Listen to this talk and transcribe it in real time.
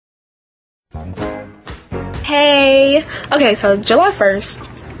Hey! Okay, so July 1st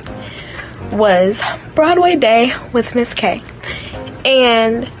was Broadway Day with Miss K.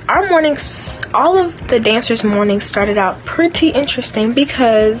 And our mornings, all of the dancers' mornings started out pretty interesting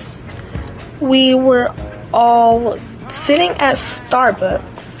because we were all sitting at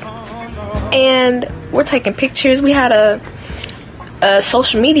Starbucks and we're taking pictures. We had a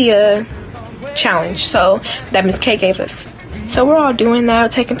social media challenge, so that Miss K gave us. So we're all doing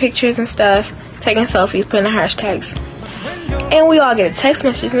that, taking pictures and stuff, taking selfies, putting the hashtags. And we all get a text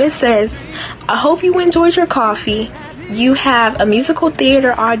message and it says, "I hope you enjoyed your coffee. You have a musical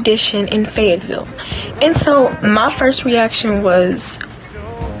theater audition in Fayetteville." And so my first reaction was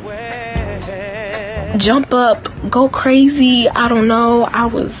jump up, go crazy. I don't know. I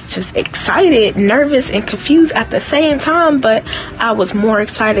was just excited, nervous, and confused at the same time, but I was more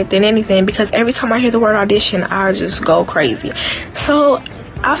excited than anything because every time I hear the word audition, I just go crazy. So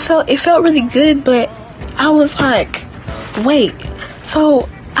it felt really good, but I was like, wait, so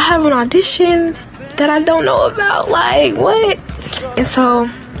I have an audition that I don't know about, like, what? And so,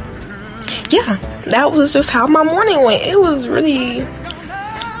 yeah, that was just how my morning went. It was really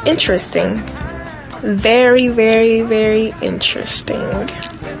interesting. Very, very, very interesting.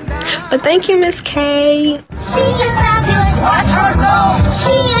 But thank you, Miss K. She is fabulous, watch her go. She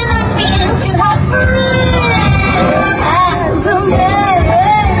is unbeaten to her friends.